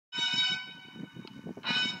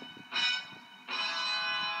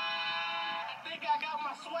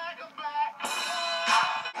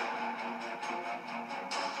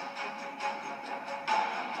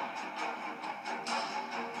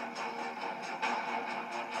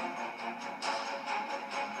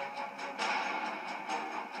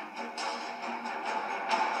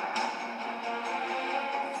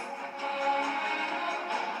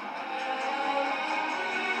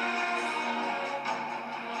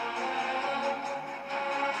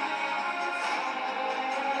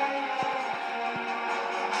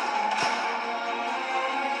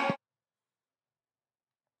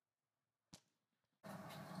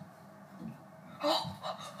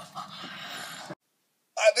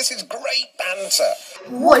This is great banter.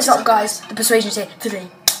 What is up, guys? The Persuasion's here. Today,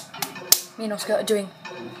 me and Oscar are doing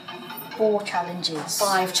 4 challenges.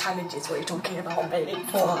 5 challenges, what are you talking about, baby?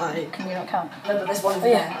 5. Can you not count? No, but there's one of Oh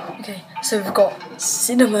yeah, okay. So we've got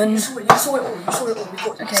cinnamon. You saw it all,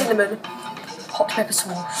 We've got cinnamon, hot pepper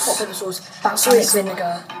sauce, soy balsamic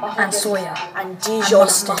vinegar, and soya. and Dijon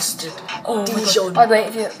mustard. Oh Dijon. my god. By the way,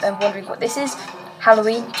 if you're wondering what this is,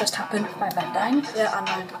 Halloween just happened. Bang bang bang. Yeah, and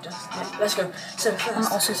I just, let's go. So I'm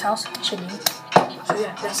first, at Oscar's house, chilling. so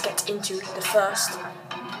yeah, let's get into the first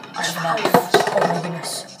challenge. Oh my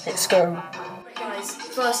goodness. Let's go. Guys,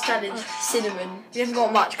 first challenge, cinnamon. We haven't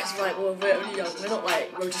got much because we're only young. We're not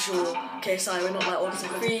like Road to Shore, KSI, we're not like all the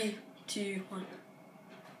time. 3, 2, 1.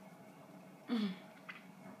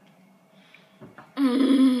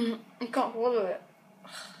 You can't swallow it.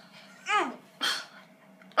 Oh!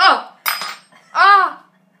 Ah!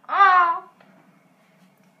 Ah!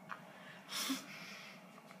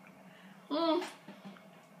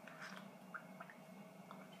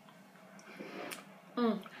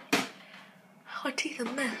 My teeth are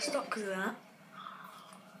messed up because of that.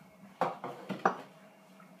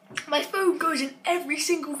 My phone goes in every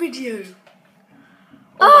single video.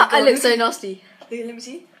 Oh I look so nasty. Let me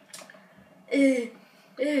see.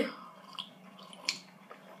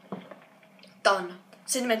 Done.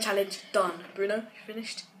 Cinnamon challenge done. Bruno, you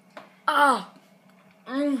finished? Ah!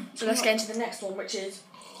 So let's get into the next one, which is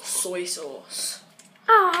soy sauce.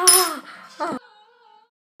 Ah!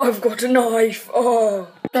 I've got a knife. Oh.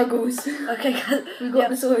 Struggles. Okay, guys. We've got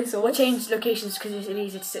the soy sauce. We'll change locations because it's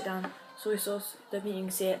easier to sit down. Soy sauce. Don't think you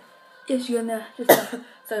can see it. Yes, you're in there. Just there.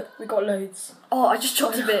 So we got loads. Oh, I just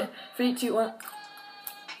chopped a bit. 3, 2, 1.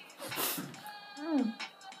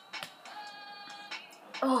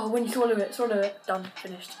 Oh, when you swallow it. Done.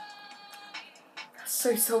 Finished. That's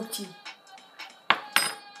so salty.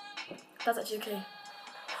 That's actually okay.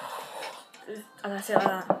 And I say it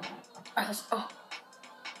like that. Oh.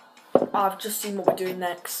 I've just seen what we're doing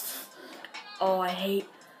next. Oh, I hate.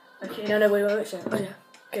 Okay, no, wait. Oh yeah.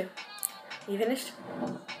 Okay. You finished?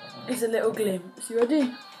 It's a little glimpse. You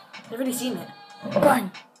ready? I've already seen it.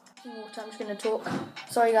 Bang! I'm just gonna talk.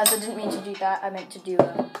 Sorry guys, I didn't mean to do that. I meant to do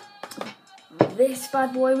this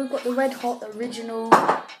bad boy. We've got the red hot original.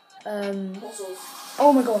 Hot sauce.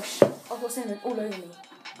 Oh my gosh! I've got cinnamon all over me.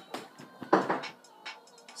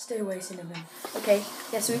 Stay away, cinnamon. Okay,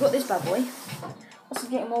 yeah. So we've got this bad boy. Also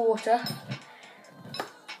getting more water.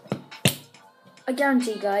 I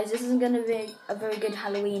guarantee, guys, this isn't gonna be a very good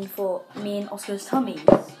Halloween for me and Oscar's tummies.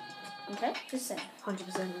 Okay, just saying.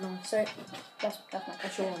 100% no. So that's my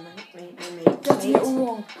Sure, question. mate. Don't get it all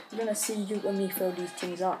wrong. I'm gonna see you and me fill these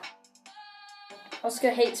things up.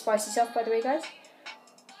 Oscar hates spicy stuff, by the way, guys.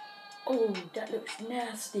 Oh, that looks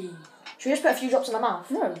nasty. Should we just put a few drops in our mouth?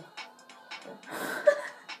 No.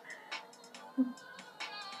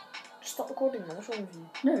 Just stop recording now. What's wrong with you?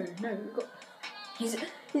 No. We've got. He's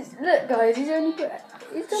look, guys. He's done much.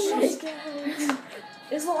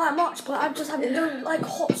 It's not that much, but I just have no like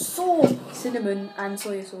hot sauce. Cinnamon and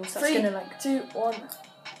soy sauce. That's 3, gonna like. 2, 1.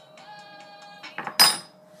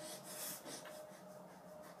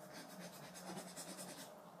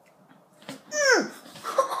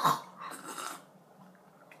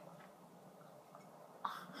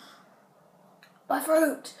 My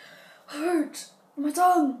throat hurt. My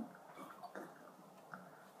tongue.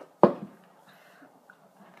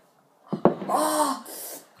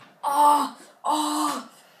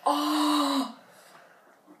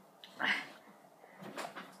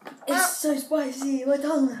 It's so spicy. My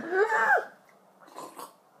tongue.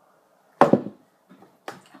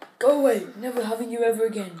 Go away. Never having you ever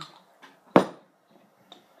again.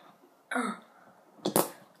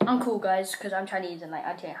 I'm cool, guys, because I'm Chinese and like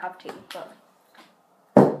I don't have to. But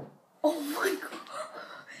oh my god,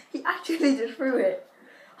 he actually just threw it.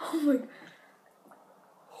 Oh my.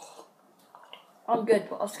 I'm good,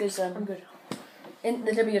 but Oscar's I'm good. in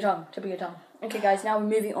the tip of your tongue. Okay, guys, now we're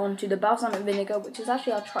moving on to the balsamic vinegar, which is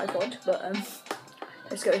actually our tripod. But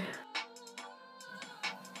let's go.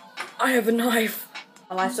 I have a knife.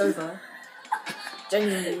 My life's over.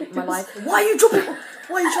 Genuinely, my life. Why are you dropping?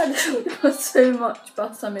 Why are you trying to cheat? We've got so much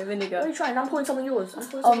balsamic vinegar. What are you trying? I'm pouring some on yours.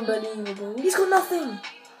 Unbelievable. He's got nothing.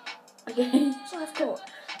 Okay. That's what I've got.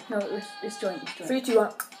 No, it's joint. 3, 2,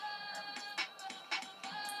 1.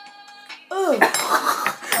 Oh.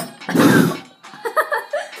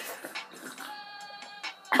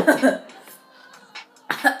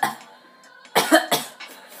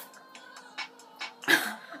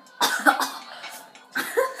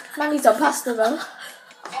 Man needs some pasta, though.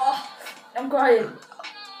 Oh, I'm crying.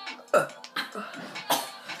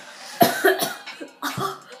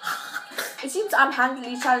 seems I'm handling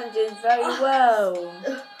these challenges very well.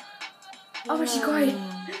 I'm actually crying.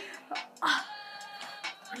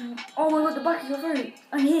 Oh my god, the back of your throat.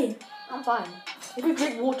 I'm here. I'm fine. If you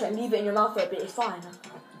drink water and leave it in your mouth for a bit, it's fine.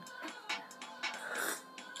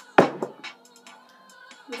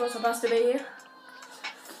 We've got some pasta bit here.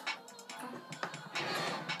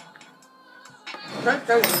 Don't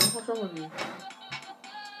go, man. What's wrong with you?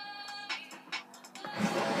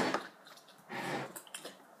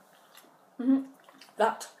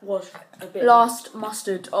 That was a bit. Last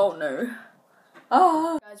mustard. Oh no.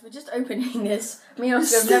 Ah! Guys, we're just opening this. Me and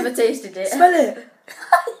Oscar have never tasted it. Smell it!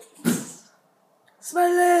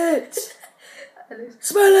 Smell it!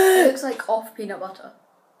 Smell It it! looks like off peanut butter.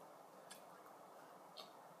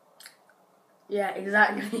 Yeah,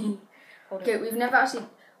 exactly. Okay, we've never actually.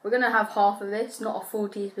 We're gonna have half of this, not a full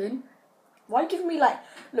teaspoon. Why give me like.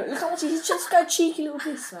 Look how much he's just got a cheeky little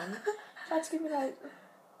piece, man. Try to give me like.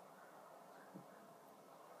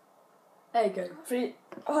 There you go. 3.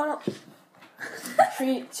 Oh no.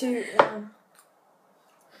 3, 2, 1.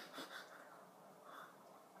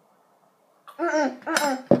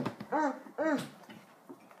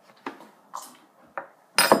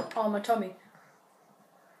 Oh, my tummy.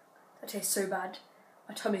 That tastes so bad.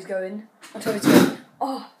 My tummy's going. My tummy's going.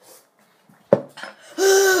 Oh. I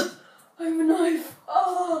have a knife.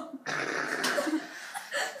 Oh.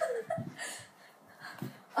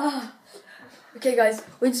 Ah. Okay, guys,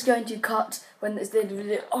 we're just going to cut when it's the end of the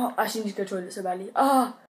video. Oh, I actually need to go to the toilet so badly.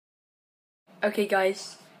 Ah. Okay,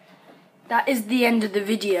 guys, that is the end of the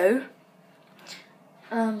video.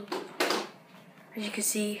 As you can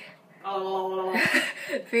see,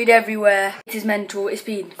 food everywhere. It is mental. It's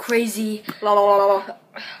been crazy.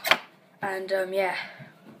 And yeah,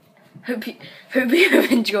 hope you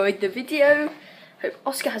have enjoyed the video. Hope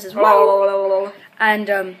Oscar has as well.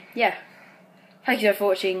 And yeah, thank you for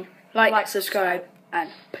watching. Like, subscribe, and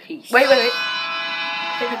peace. Wait. I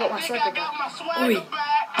think I got my SWAGGA back. Oi.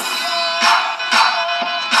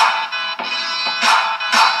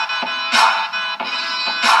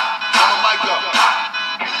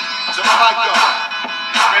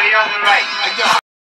 Ready on the right.